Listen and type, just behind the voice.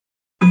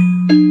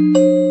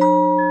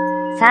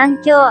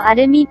環境ア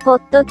ルミポ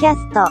ッドキャ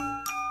スト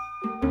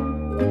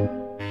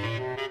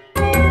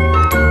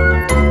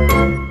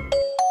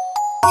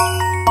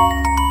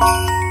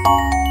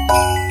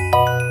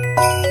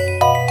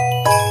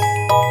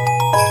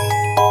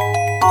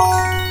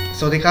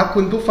สวัสดีครับ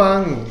คุณผู้ฟัง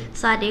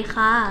สวัสดี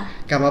ค่ะ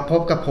กลับมาพ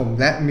บกับผม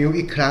และมิว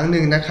อีกครั้งห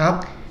นึ่งนะครับ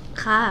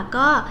ค่ะ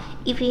ก็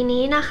EP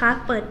นี้นะคะ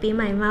เปิดปีใ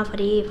หม่มาพอ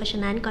ดีเพราะฉะ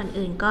นั้นก่อน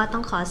อื่นก็ต้อ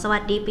งขอสวั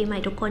สดีปีใหม่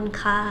ทุกคน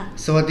ค่ะ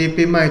สวัสดี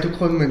ปีใหม่ทุก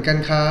คนเหมือนกัน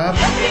ครับ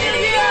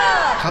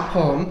ครับผ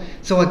ม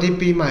สวัสดี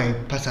ปีใหม่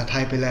ภาษาไท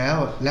ยไปแล้ว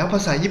ภ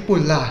าษาญี่ปุ่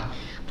นล่ะ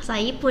ภาษา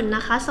ญี่ปุ่นน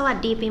ะคะสวัส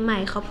ดีปีใหม่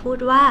เขาพูด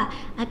ว่า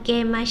อาเก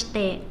มาชิเต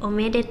ะโอเม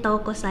เดโต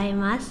โกไซ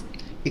มัส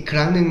อีกค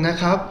รั้งหนึ่งนะ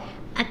ครับ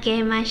อาเก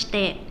มาชิเต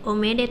ะโอ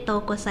เมเดโต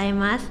โกไซ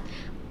มัส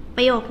ป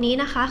ระโยคนี้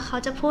นะคะเขา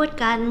จะพูด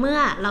กันเมื่อ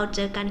เราเจ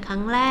อกันครั้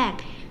งแรก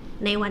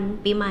ในวัน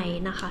ปีใหม่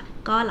นะคะ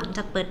ก็หลังจ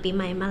ากเปิดปีใ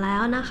หม่มาแล้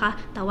วนะคะ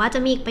แต่ว่าจะ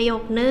มีอีกประโย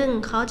คนึง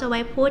เขาจะไว้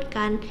พูด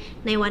กัน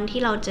ในวัน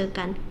ที่เราเจอ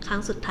กันครั้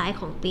งสุดท้าย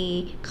ของปี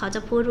เขาจะ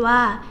พูดว่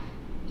า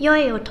โย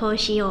ยโอโท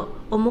ชิโอ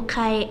โอมุไค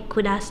คุ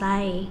ดาไซ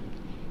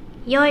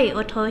โยยโอ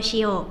โทชิ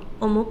โอ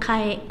โอมุไค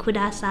คุด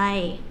าไซ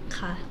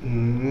ค่ะ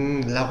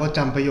เราก็จ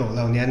ำประโยคเห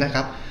ล่านี้นะค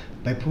รับ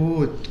ไปพู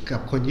ดกั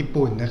บคนญี่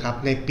ปุ่นนะครับ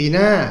ในปีห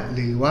น้าห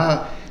รือว่า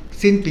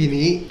สิ้นปี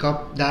นี้ก็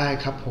ได้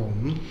ครับผม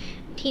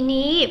ที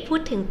นี้พู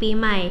ดถึงปี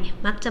ใหม่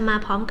มักจะมา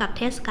พร้อมกับเ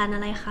ทศกาลอ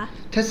ะไรคะ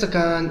เทศก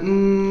าล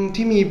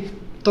ที่มี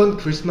ต้น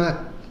คริสต์มาส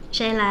ใ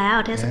ช่แล้ว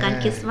เทศกาล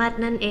คริสต์มาส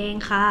นั่นเอง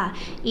ค่ะ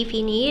EP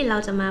นี้เรา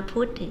จะมา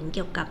พูดถึงเ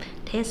กี่ยวกับ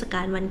เทศก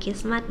าลวันคริส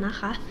ต์มาสนะ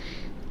คะ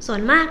ส่ว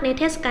นมากใน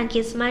เทศกาลค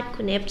ริสต์มาส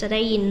คุณเอฟจะไ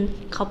ด้ยิน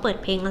เขาเปิด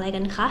เพลงอะไร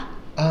กันคะ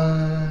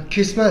ค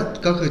ริสต์มาส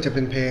ก็คือจะเ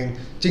ป็นเพลง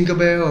Jingle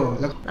Bell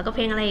แล้วก็เพ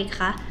ลงอะไรอีก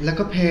คะแล้ว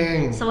ก็เพลง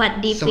สวัส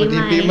ดี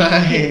ปีใหม่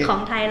ของ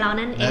ไทยเรา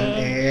นั่นเอ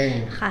ง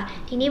ค่ะ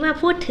ทีนี้มา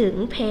พูดถึง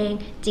เพลง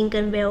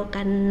Jingle Bell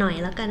กันหน่อย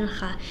แล้วกัน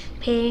ค่ะ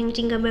เพลง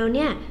Jingle Bell เ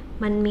นี่ย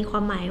มันมีคว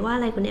ามหมายว่าอ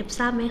ะไรคุณเอฟ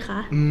ทราบไหมคะ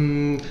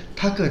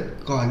ถ้าเกิด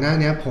ก่อนหน้า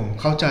นี้ผม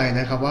เข้าใจ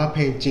นะครับว่าเพ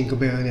ลง Jingle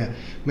Bell เนี่ย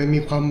มันมี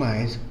ความหมาย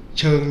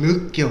เชิงลึก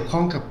เกี่ยวข้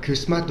องกับคริ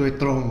สต์มาสโดย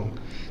ตรง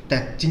แต่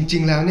จริ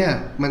งๆแล้วเนี่ย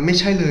มันไม่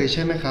ใช่เลยใ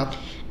ช่ไหมครับ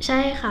ใช่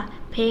ค่ะ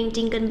เพลง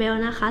Jingle Bell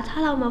นะคะถ้า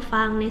เรามา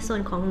ฟังในส่ว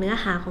นของเนื้อ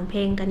หาของเพล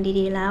งกัน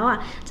ดีๆแล้ว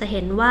จะเ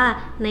ห็นว่า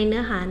ในเนื้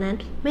อหานั้น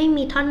ไม่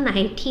มีท่อนไหน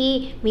ที่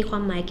มีควา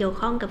มหมายเกี่ยว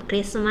ข้องกับค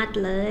ริสต์มาส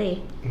เลย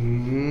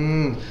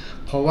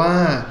เพราะว่า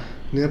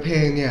เนื้อเพล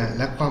งเนี่ยแ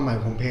ละความหมาย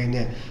ของเพลงเ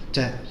นี่ยจ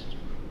ะ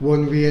ว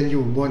นเวียนอ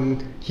ยู่บน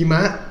หิม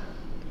ะ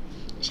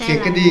เสียง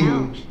กระดิ่ง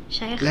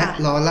และ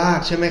ล้อลาก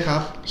ใช่ไหมครั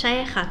บใช่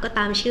ค่ะก็ต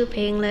ามชื่อเพ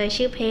ลงเลย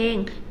ชื่อเพลง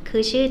คื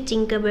อชื่อ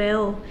Jingle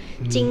Bell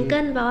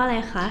Jingle แปลว่าอะไร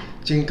คะ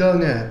Jingle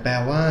เนี่ยแปล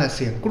ว่าเ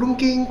สียงกรุ้ง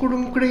กริ้งก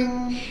รุ้งกริ้ง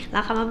แล้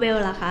วคำว่า Bell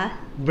ล่ะคะ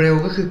Bell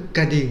ก็คือก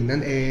ระดิ่งนั่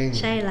นเอง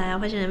ใช่แล้ว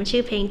เพราะฉะนั้นชื่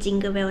อเพลง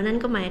Jingle Bell นั่น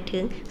ก็หมายถึ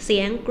งเสี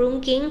ยงกรุ้ง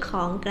กริ้งข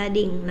องกระ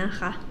ดิ่งนะค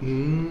ะ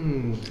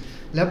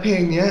แล้วเพล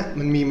งนี้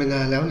มันมีมาน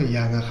านแล้วหรือ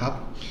ยังครับ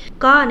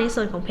ก็ใน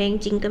ส่วนของเพลง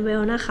Jingle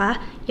Bell นะคะ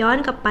ย้อน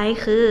กลับไป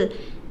คือ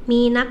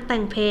มีนักแต่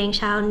งเพลง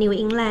ชาวนิว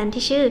อิงแลนด์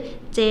ที่ชื่อ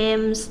เจ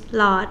มส์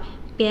ลอร์ด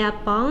เปียร์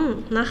ปอง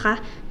นะคะ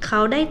เขา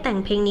ได้แต่ง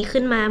เพลงนี้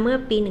ขึ้นมาเมื่อ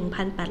ปี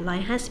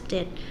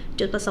 1857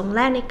 จุดประสงค์แร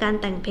กในการ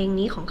แต่งเพลง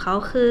นี้ของเขา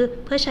คือ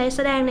เพื่อใช้แส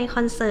ดงในค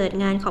อนเสิร์ต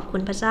งานขอบคุ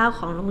ณพระเจ้าข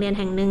องโรงเรียนแ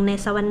ห่งหนึ่งใน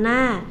ซาวันน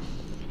า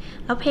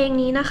แล้วเพลง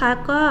นี้นะคะ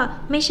ก็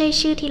ไม่ใช่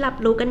ชื่อที่รับ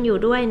รู้กันอยู่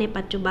ด้วยใน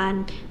ปัจจุบัน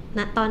ณ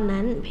ตอน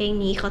นั้นเพลง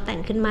นี้เขาแต่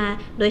งขึ้นมา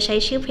โดยใช้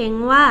ชื่อเพลง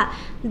ว่า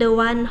The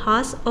One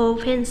Horse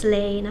Open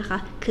Sleigh นะคะ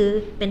คือ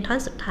เป็นท่อน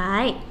สุดท้า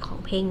ยของ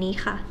เพลงนี้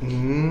ค่ะ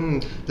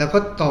แล้วก็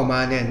ต่อมา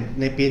เนี่ย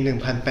ในปี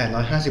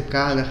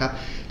 1859 นะครับ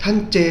ท่าน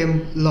เจมส์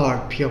ลอร์ด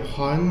เพียร์พ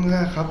อนน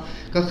ะครับ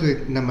ก็คือ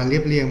นำมาเรี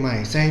ยบเรียงใหม่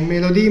ใส่เม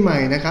โลดี้ใหม่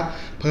นะครับ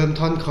เพิ่ม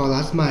ท่อนคอ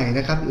รัสใหม่น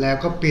ะครับแล้ว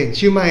ก็เปลี่ยน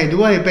ชื่อใหม่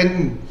ด้วยเป็น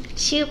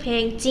ชื่อเพล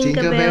ง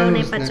Jingle Bell ใน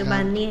ปัจจุบั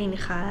นนี่เองน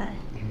ะคะ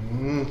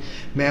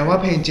แม้ว่า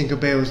เพลง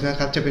Jingle Bells นะค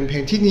รับจะเป็นเพล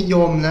งที่นิย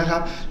มนะครั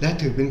บและ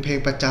ถือเป็นเพลง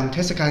ประจำเท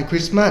ศกาลค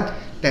ริสต์มาส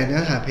แต่เนื้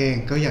อหาเพลง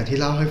ก็อย่างที่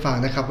เล่าให้ฟัง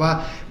นะครับว่า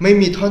ไม่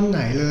มีท่อนไห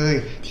นเลย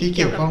ที่เ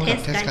กี่ยวข้องกับ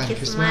เทศกาล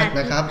คริสต์มาส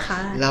นะครับ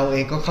เราเอ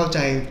งก็เข้าใจ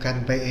กัน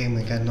ไปเองเห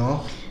มือนกันเนาะ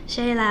ใ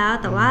ช่แล้ว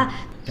แต่ว่า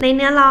ในเ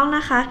นื้อร้องน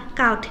ะคะ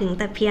กล่าวถึง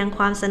แต่เพียงค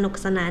วามสนุก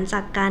สนานจ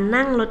ากการ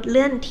นั่งรถเ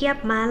ลื่อนเทียบ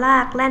ม้าลา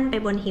กแล่นไป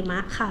บนหิม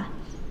ะค่ะ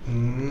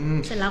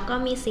เสร็จแล้วก็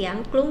มีเสียง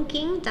กรุ้ง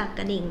กิ้งจากก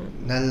ระดิ่ง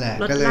นั่นแหละ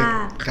ก็เลย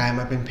กลายม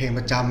าเป็นเพลงป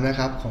ระจำนะค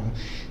รับของ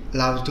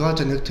เราก็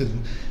จะนึกถึง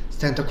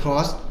ซานตาคลอ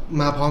ส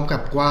มาพร้อมกั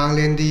บกวางเร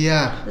นเดีย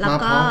ร์มา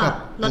พร้อมกับ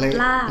รถ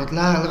ลา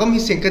กแล้วก็มี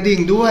เสียงกระดิ่ง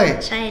ด้วย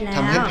ใช่แล้วท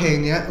ำให้เพลง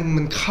นี้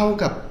มันเข้า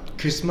กับ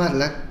คริสต์มาส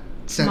และ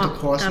ซานตาค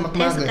ลอสมากๆเล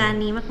ยเทศกาล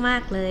นี้มา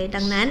กๆเลย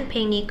ดังนั้นเพล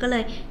งนี้ก็เล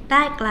ยไ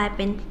ด้กลายเ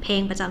ป็นเพล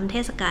งประจำเท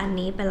ศกาล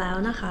นี้ไปแล้ว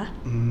นะคะ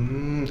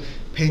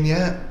เพลงนี้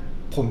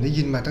ผมได้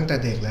ยินมาตั้งแต่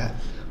เด็กแล้ว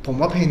ผม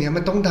ว่าเพลงนี้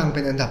มันต้องดังเ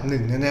ป็นอันดับหนึ่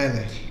งแน่ๆเล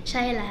ยใ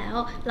ช่แล้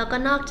วก็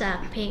นอกจาก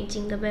เพลง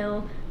Jingle Bell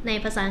ใน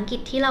ภาษาอังกฤษ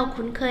ที่เรา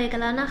คุ้นเคยกัน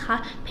แล้วนะคะ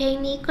เพลง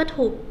นี้ก็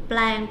ถูกแปล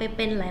งไปเ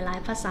ป็นหลาย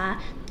ๆภาษา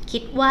คิ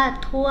ดว่า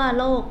ทั่ว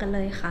โลกกันเล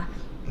ยค่ะ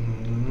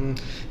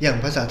อย่าง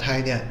ภาษาไทย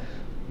เนี่ย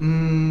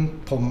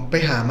ผมไป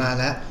หามา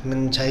แล้วมัน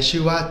ใช้ชื่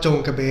อว่าจง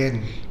กระเบน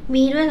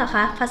มีด้วยเหรอค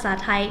ะภาษา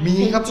ไทยมี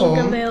ครับผม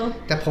Jingle Bell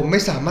แต่ผมไม่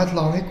สามารถ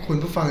ร้องให้คุณ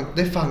ผู้ฟังไ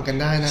ด้ฟังกัน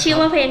ได้นะครับชื่อ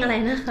ว่าเพลงอะไร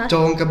นะคะ โจ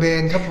งกระเบ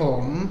นครับผ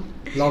ม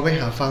ลองไป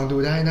หาฟังดู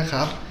ได้นะค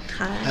รับ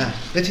ค่ะ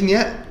แล้วทีเนี้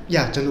ยอย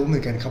ากจะรู้เหมื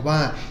อนกันครับว่า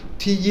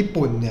ที่ญี่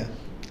ปุ่นเนี่ย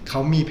เขา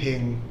มีเพลง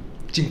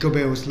Jingle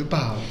Bells หรือเป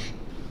ล่า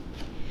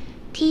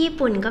ที่ญี่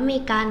ปุ่นก็มี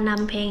การน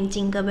ำเพลง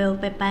Jingle Bell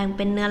ไปแปลงเ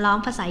ป็นเนื้อร้อง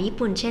ภาษาญี่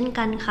ปุ่นเช่น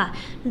กันค่ะ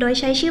โดย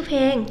ใช้ชื่อเพล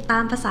งตา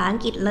มภาษาอัง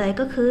กฤษเลย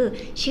ก็คือ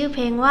ชื่อเพ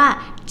ลงว่า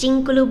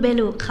Jingle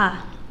Bells ค่ะ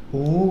โ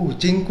อ้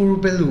Jingle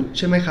Bells ใ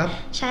ช่ไหมครับ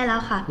ใช่แล้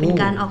วค่ะเป็น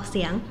การออกเ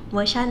สียงเว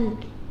อร์ชั่น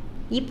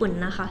ญี่ปุ่น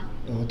นะคะ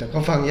โอ้แต่ก็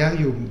ฟังยาก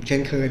อยู่เช่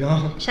นเคยเนาะ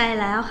ใช่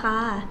แล้วค่ะ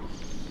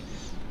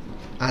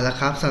ละ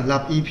ครับสำหรั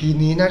บ EP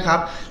นี้นะครับ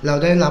เรา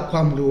ได้รับคว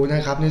ามรู้น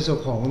ะครับในส่วน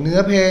ของเนื้อ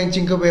เพลง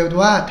Jingle Bells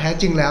ว่าแท้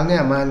จริงแล้วเนี่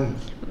ยมัน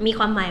มีค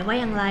วามหมายว่า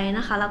อย่างไรน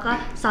ะคะแล้วก็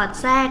สอด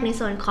แทรกใน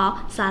ส่วนของ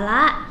สาร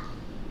ะ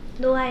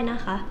ด้วยนะ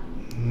คะ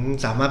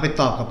สามารถไป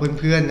ตอบกับ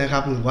เพื่อนๆนะครั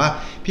บหรือว่า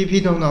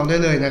พี่ๆน้องๆได้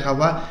เลยนะครับ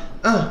ว่า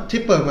ที่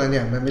เปิดมาเ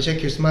นี่ยมันไม่ใช่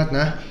คริสต์มาส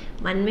นะ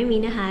มันไม่มี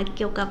เนื้อหาเ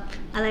กี่ยวกับ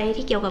อะไร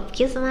ที่เกี่ยวกับค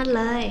ริสต์มาส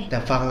เลยแต่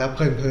ฟังแล้วเพ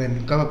ลิน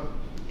ๆก็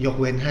ยก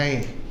เว้นให้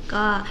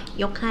ก็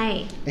ยกให้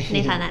ใน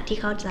ฐานะที่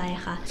เข้าใจ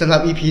ค่ะสำหรับ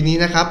EP นี้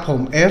นะครับผม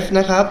F น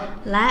ะครับ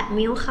และ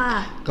มิวค่ะ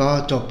ก็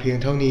จบเพียง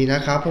เท่านี้น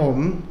ะครับผม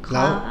แ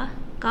ล้ว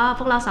ก็พ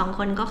วกเรา2ค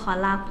นก็ขอ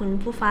ลาคุณ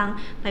ผู้ฟัง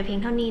ไปเพียง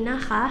เท่านี้นะ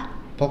คะ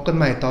พบกันใ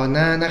หม่ตอนห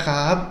น้านะค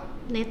รับ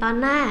ในตอน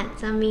หน้า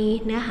จะมี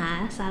เนื้อหา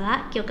สาระ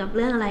เกี่ยวกับเ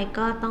รื่องอะไร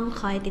ก็ต้อง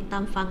คอยติดตา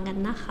มฟังกัน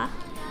นะคะ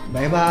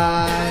บ๊ายบา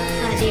ย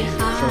สวัสดี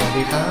ค่ะสวัส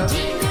ดีครั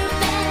บ